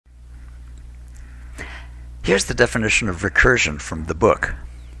Here's the definition of recursion from the book.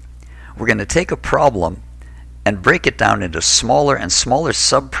 We're going to take a problem and break it down into smaller and smaller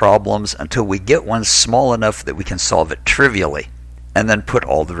subproblems until we get one small enough that we can solve it trivially, and then put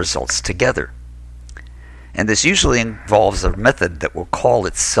all the results together. And this usually involves a method that will call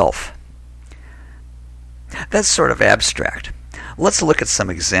itself. That's sort of abstract. Let's look at some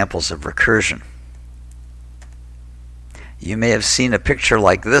examples of recursion. You may have seen a picture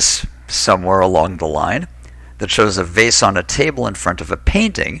like this somewhere along the line that shows a vase on a table in front of a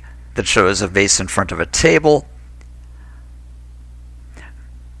painting that shows a vase in front of a table,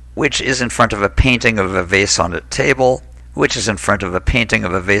 which is in front of a painting of a vase on a table, which is in front of a painting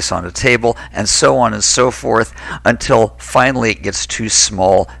of a vase on a table, and so on and so forth, until finally it gets too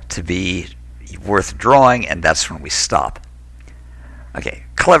small to be worth drawing, and that's when we stop. Okay,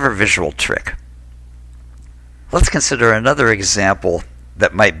 clever visual trick. Let's consider another example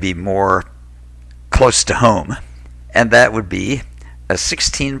that might be more close to home, and that would be a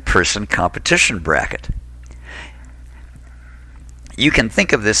 16-person competition bracket. You can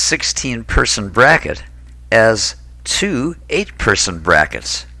think of this 16-person bracket as two 8-person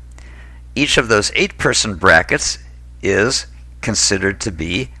brackets. Each of those 8-person brackets is considered to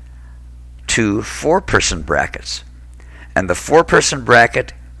be two 4-person brackets. And the 4-person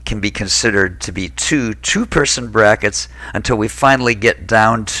bracket can be considered to be two 2-person brackets until we finally get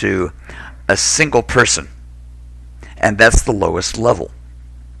down to a single person. And that's the lowest level.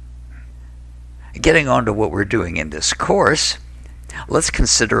 Getting on to what we're doing in this course, let's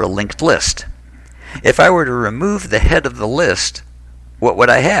consider a linked list. If I were to remove the head of the list, what would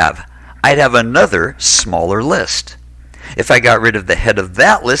I have? I'd have another smaller list. If I got rid of the head of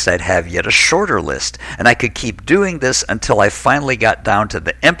that list, I'd have yet a shorter list. And I could keep doing this until I finally got down to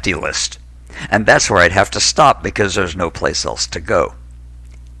the empty list. And that's where I'd have to stop because there's no place else to go.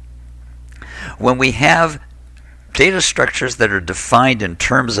 When we have data structures that are defined in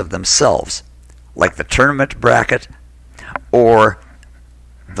terms of themselves, like the tournament bracket or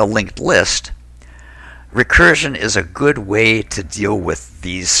the linked list, recursion is a good way to deal with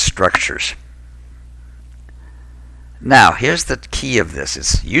these structures. Now, here's the key of this.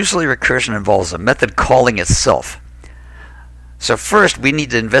 It's usually recursion involves a method calling itself. So first, we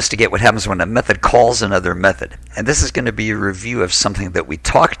need to investigate what happens when a method calls another method. And this is going to be a review of something that we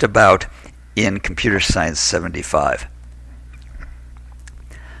talked about in Computer Science 75.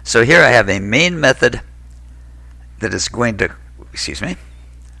 So here I have a main method that is going to,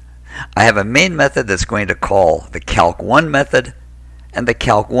 I have a main method that's going to call the calc1 method, and the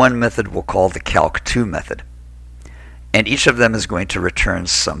calc1 method will call the calc2 method. And each of them is going to return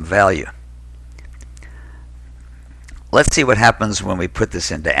some value. Let's see what happens when we put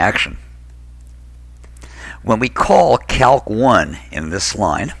this into action. When we call calc1 in this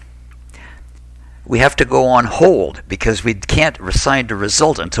line, we have to go on hold because we can't assign a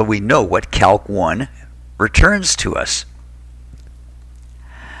result until we know what calc1 returns to us.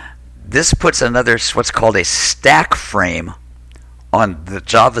 This puts another, what's called a stack frame on the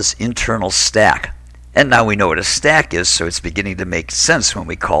Java's internal stack. And now we know what a stack is, so it's beginning to make sense when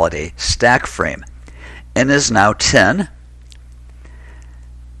we call it a stack frame. N is now 10.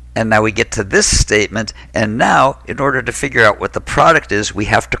 And now we get to this statement, and now in order to figure out what the product is, we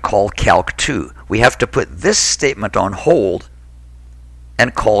have to call calc2. We have to put this statement on hold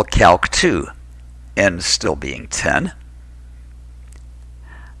and call calc2. N still being 10.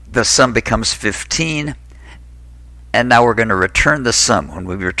 The sum becomes 15, and now we're going to return the sum. When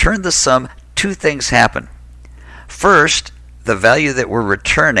we return the sum, two things happen. First, the value that we're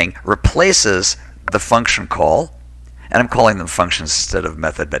returning replaces the function call, and I'm calling them functions instead of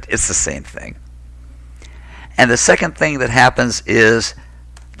method, but it's the same thing. And the second thing that happens is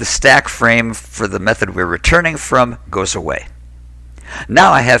the stack frame for the method we're returning from goes away.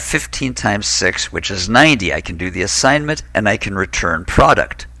 Now I have 15 times 6, which is 90. I can do the assignment, and I can return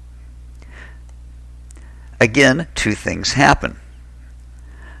product. Again, two things happen.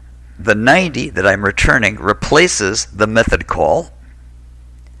 The 90 that I'm returning replaces the method call.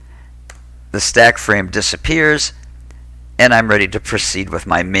 The stack frame disappears, and I'm ready to proceed with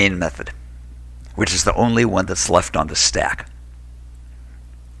my main method, which is the only one that's left on the stack.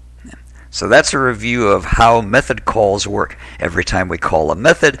 So that's a review of how method calls work. Every time we call a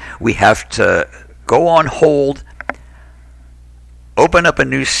method, we have to go on hold, open up a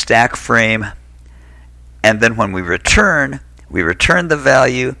new stack frame, and then when we return the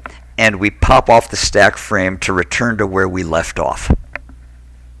value, and we pop off the stack frame to return to where we left off.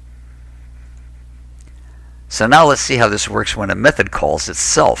 So now let's see how this works when a method calls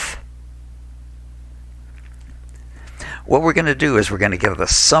itself. What we're going to do is we're going to get the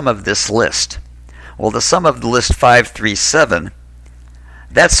sum of this list. Well, the sum of the list 5, 3, 7,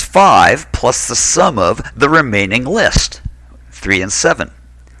 that's 5 plus the sum of the remaining list, 3 and 7.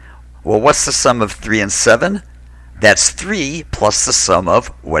 Well, what's the sum of 3 and 7? That's 3 plus the sum of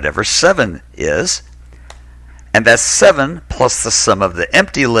whatever 7 is, and that's 7 plus the sum of the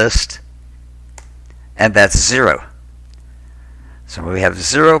empty list, and that's 0. So we have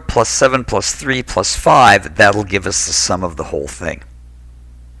 0 plus 7 plus 3 plus 5. That'll give us the sum of the whole thing.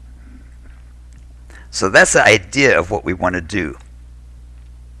 So that's the idea of what we want to do.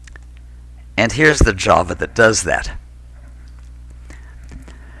 And here's the Java that does that.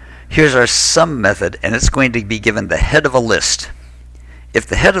 Here's our sum method, and it's going to be given the head of a list. If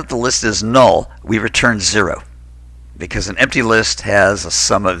the head of the list is null, we return 0, because an empty list has a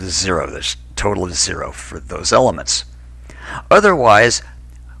sum of 0. There's a total of 0 for those elements. Otherwise,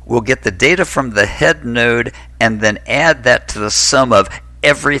 we'll get the data from the head node and then add that to the sum of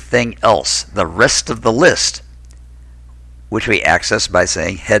everything else, the rest of the list, which we access by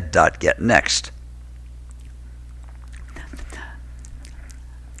saying head.getNext.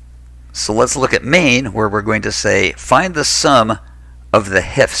 So let's look at main, where we're going to say find the sum of the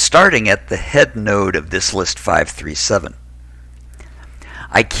head, starting at the head node of this list 537.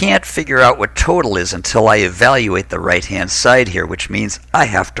 I can't figure out what total is until I evaluate the right-hand side here, which means I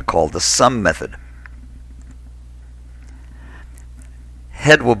have to call the sum method.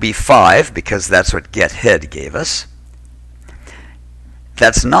 Head will be 5 because that's what getHead gave us.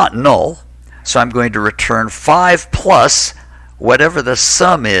 That's not null, so I'm going to return 5 plus whatever the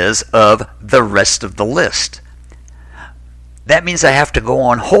sum is of the rest of the list. That means I have to go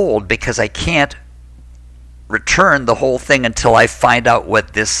on hold because I can't return the whole thing until I find out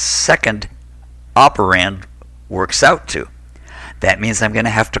what this second operand works out to. That means I'm going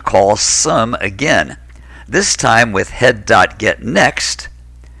to have to call sum again, this time with head.getNext,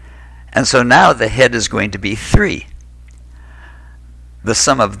 and so now the head is going to be 3. The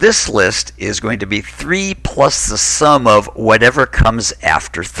sum of this list is going to be 3 plus the sum of whatever comes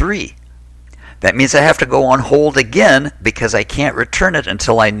after 3. That means I have to go on hold again because I can't return it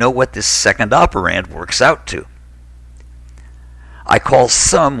until I know what this second operand works out to. I call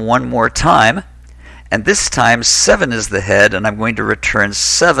sum one more time, and this time 7 is the head, and I'm going to return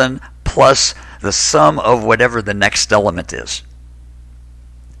 7 plus the sum of whatever the next element is.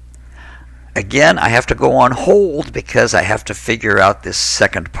 Again, I have to go on hold because I have to figure out this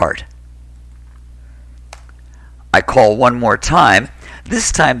second part. I call one more time.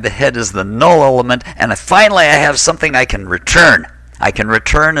 This time the head is the null element, and finally I have something I can return. I can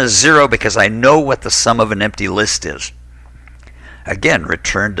return a 0 because I know what the sum of an empty list is. Again,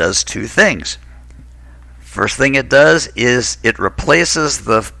 return does two things. First thing it does is it replaces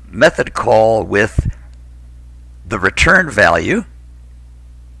the method call with the return value,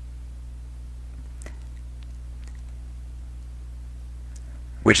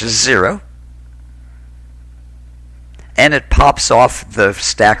 which is 0, and it pops off the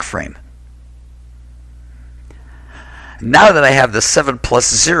stack frame. Now that I have the 7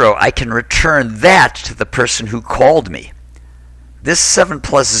 plus 0, I can return that to the person who called me. This 7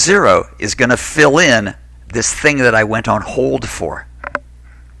 plus 0 is going to fill in this thing that I went on hold for.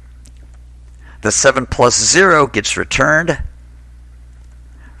 The 7 plus 0 gets returned,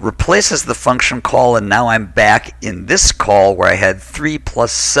 replaces the function call, and now I'm back in this call where I had 3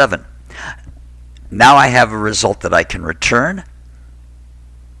 plus 7. Now I have a result that I can return.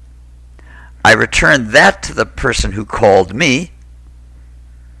 I return that to the person who called me,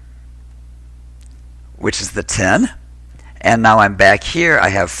 which is the 10. And now I'm back here. I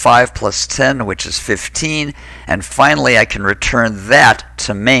have 5 plus 10, which is 15. And finally, I can return that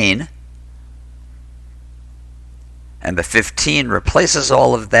to main. And the 15 replaces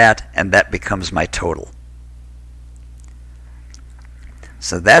all of that, and that becomes my total.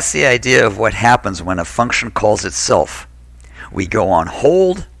 So that's the idea of what happens when a function calls itself. We go on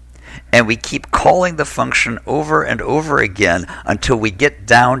hold, and we keep calling the function over and over again until we get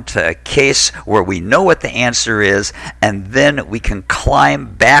down to a case where we know what the answer is, and then we can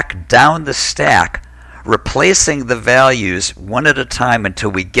climb back down the stack, replacing the values one at a time until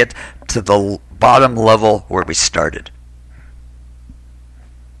we get to the bottom level where we started.